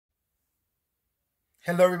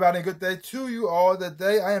Hello everybody, good day to you all.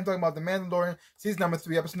 Today I am talking about The Mandalorian, season number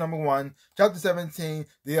 3, episode number 1, chapter 17,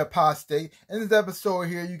 The Apostate. In this episode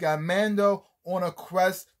here, you got Mando on a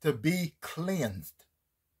quest to be cleansed.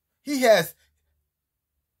 He has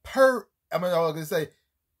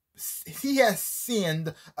he has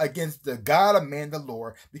sinned against the God of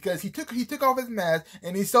Mandalore because he took off his mask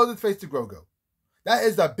and he showed his face to Grogu. That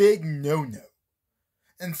is a big no-no.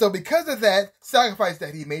 And so because of that sacrifice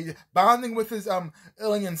that he made, bonding with his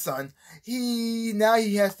alien son, he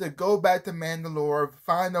has to go back to Mandalore,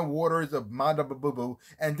 find the waters of Madabubu,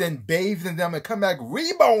 and then bathe in them and come back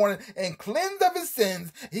reborn and cleansed of his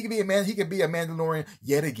sins. He could be a Mandalorian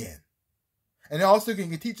yet again. And also he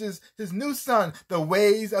can teach his new son the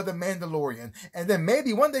ways of the Mandalorian. And then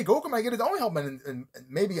maybe one day Goku might get his own helmet and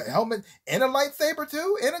maybe a helmet and a lightsaber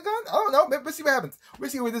too, and a gun. I don't know. We'll see what happens.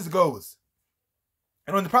 We'll see where this goes.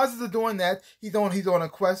 And in the process of doing that, he's on a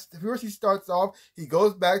quest. First, he starts off. He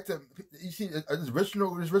goes back to you see this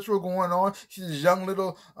ritual going on. She's this young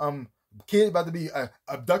little kid about to be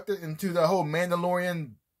abducted into the whole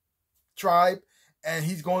Mandalorian tribe, and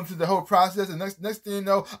he's going through the whole process. And next thing you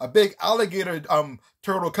know, a big alligator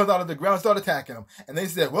turtle comes out of the ground and starts attacking him. And they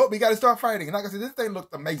said, "Well, we got to start fighting." And like I said, this thing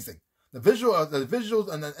looked amazing. The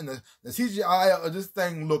visuals and the CGI of this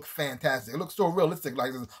thing looked fantastic. It looked so realistic.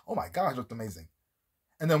 Like, oh my gosh, it looked amazing.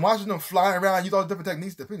 And then watching them flying around, use all the different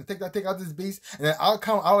techniques to take out this beast. And then out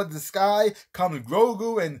of the sky comes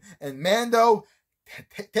Grogu and Mando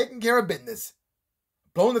taking care of business,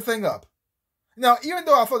 blowing the thing up. Now, even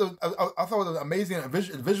though I thought it was amazing and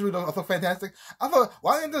visually I thought fantastic, I thought,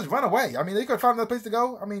 why didn't they just run away? I mean, they could have found another place to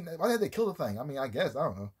go. I mean, why did they kill the thing? I mean, I guess, I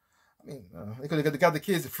don't know. I mean, they could have got the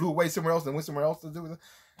kids that flew away somewhere else and went somewhere else to do it.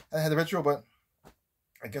 And had the ritual, but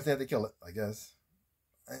I guess they had to kill it, I guess.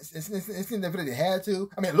 It seemed that they had to.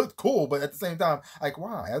 I mean, it looked cool, but at the same time, like,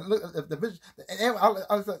 why? The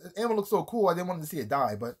animal looked so cool, I didn't want to see it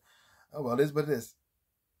die, but, oh well, it is what it is.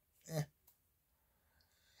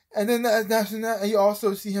 And then you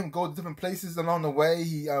also see him go to different places along the way.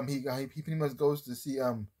 He pretty much goes to see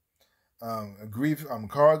Grief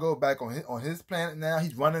Cargo back on his planet now.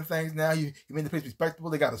 He's running things now. He made the place respectable.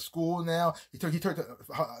 They got a school now. He took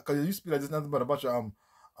because it used to be like just nothing but a bunch of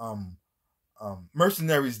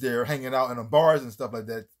mercenaries there hanging out in the bars and stuff like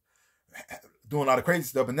that, doing a lot of crazy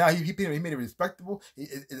stuff. But now he made it respectable.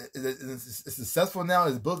 It's successful now.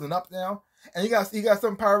 It's building up now. And he got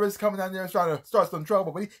some pirates coming down there trying to start some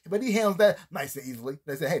trouble. But he handles that nice and easily.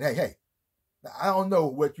 They say, hey. Now, I don't know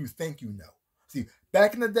what you think you know. See,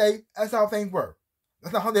 back in the day, that's how things were.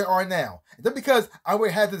 That's not how they are now. And just because I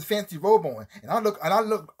had this fancy robe on and I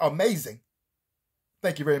look amazing,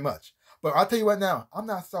 thank you very much. But I'll tell you what now, I'm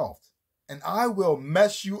not soft. And I will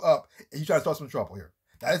mess you up if you try to start some trouble here.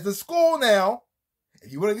 That is the school now.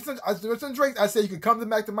 If you want to get some drinks, I say you can come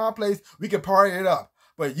back to my place. We can party it up.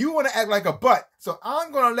 But you want to act like a butt. So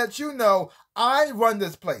I'm going to let you know I run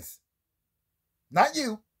this place. Not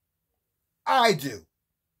you. I do.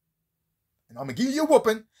 And I'm going to give you a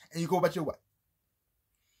whooping and you go about your way.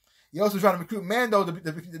 You're also trying to recruit Mando to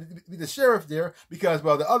be the sheriff there because,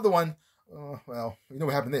 well, the other one, well, you know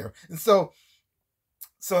what happened there. And so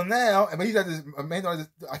now, but he's got this, Mando,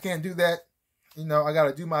 I can't do that. You know, I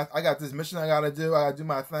got this mission I got to do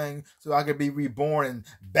my thing so I can be reborn and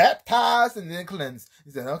baptized and then cleansed.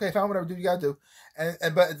 He said, okay, fine, whatever you got to do.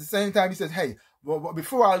 But at the same time, he says, hey, well,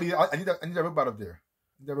 before I leave, I need that robot up there.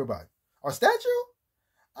 That robot. Or statue?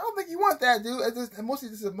 I don't think you want that, dude.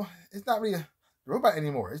 It's not really a robot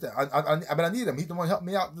anymore. He said, but I need him. He's the one who helped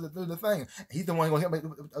me out through the thing. He's the one who helped me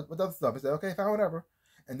with other stuff. He said, okay, fine, whatever.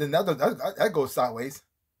 And then that goes sideways.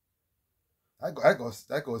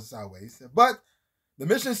 That goes sideways. But the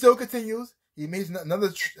mission still continues. He makes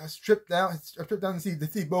another trip down to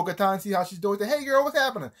see Bo-Katan, see how she's doing. He said, hey girl, what's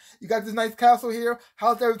happening? You got this nice castle here.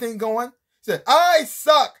 How's everything going? He said, I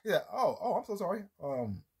suck. He said, oh, I'm so sorry.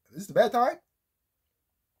 Is this a bad time?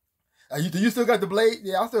 You still got the blade?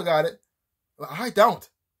 Yeah, I still got it. Well, I don't,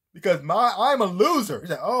 because I'm a loser. He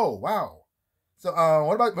said, oh wow. So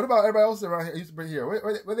what about everybody else around here? Used to be here.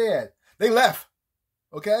 Where they at? They left.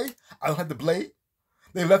 Okay, I don't have the blade.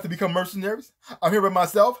 They left to become mercenaries. I'm here by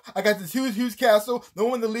myself. I got this huge castle. No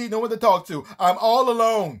one to lead, no one to talk to. I'm all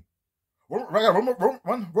alone. I got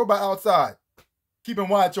one robot outside, keeping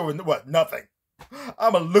watch over what? Nothing.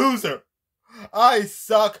 I'm a loser. I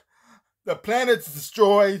suck. The planet's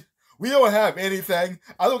destroyed. We don't have anything.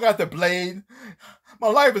 I don't got the blade. My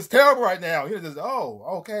life is terrible right now. He says, oh,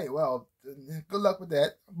 okay, well, good luck with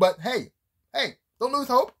that. But hey, don't lose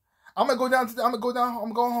hope. I'm gonna go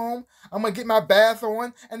home. I'm gonna get my bath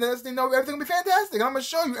on, and then next thing you know, everything will be fantastic. And I'm gonna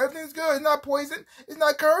show you everything's good. It's not poison. It's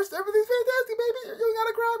not cursed. Everything's fantastic, baby. You don't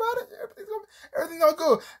gotta cry about it. Everything's all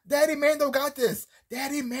good. Daddy Mando got this.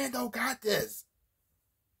 Daddy Mando got this.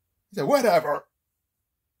 He said, whatever.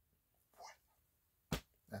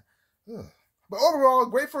 But overall,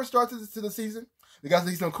 great first start to the season. We got to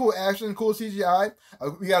see some cool action, cool CGI.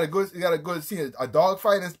 We got a good scene, a dog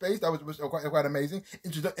fight in space. That was quite amazing.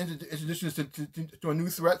 Introduced us to a new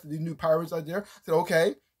threat, to these new pirates out there. So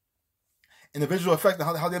okay. And the visual effect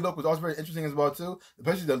and how they look was also very interesting as well too.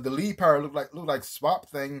 Especially the lead pirate looked like Swap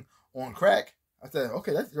Thing on crack. I said,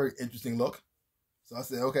 okay, that's a very interesting look. So I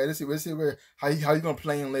said, okay, let's see how he's gonna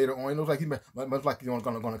play in later on. It looks like he's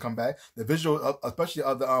gonna come back. The visual, especially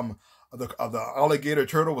of the alligator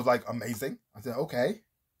turtle, was like amazing. I said, okay.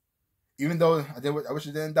 Even though I wish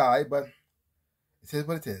it didn't die, but it is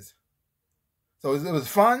what it is. So it was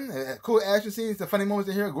fun, cool action scenes, the funny moments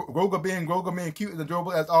in here. Grogu being cute and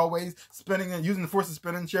adorable as always, spinning and using the force of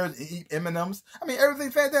spinning chairs and eat M&Ms. I mean,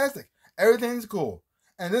 everything's fantastic. Everything's cool.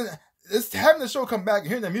 And then it's having the show come back and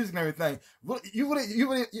hearing the music and everything. I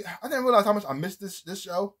didn't realize how much I missed this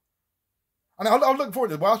show. I mean, I was looking forward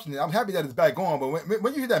to watching it. I'm happy that it's back on, but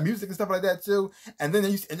when you hear that music and stuff like that too, and then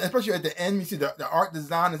especially at the end, you see the art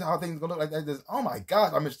design and how things gonna look like that. Oh my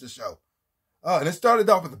gosh, I missed this show. And it started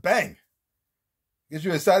off with a bang. Gets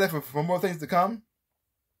you excited for more things to come.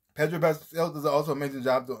 Pedro Pascal does also an amazing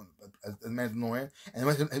job as Mandalorian, and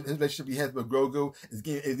his relationship he has with Grogu is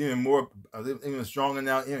even stronger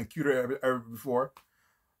now, even cuter than ever before.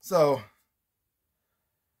 So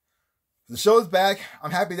the show's back.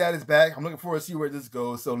 I'm happy that it's back. I'm looking forward to see where this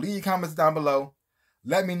goes. So leave comments down below.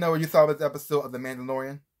 Let me know what you thought of this episode of The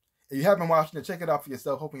Mandalorian. If you haven't watched it, check it out for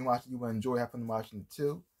yourself. Hoping you watch it, you will enjoy having watching it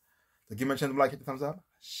too. So give my channel a like, hit the thumbs up,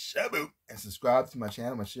 shaboop, and subscribe to my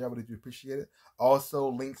channel and share. I really do appreciate it. Also,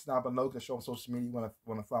 links down below to show on social media. You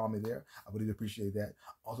want to follow me there. I really do appreciate that.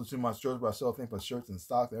 Also, to my stores where I sell things for shirts and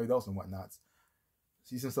socks and everything else and whatnots.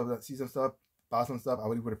 See some stuff, buy some stuff. I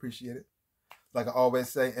really would appreciate it. Like I always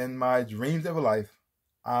say, in my dreams of a life,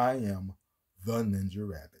 I am the Ninja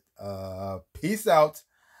Rabbit. Peace out,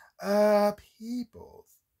 peoples.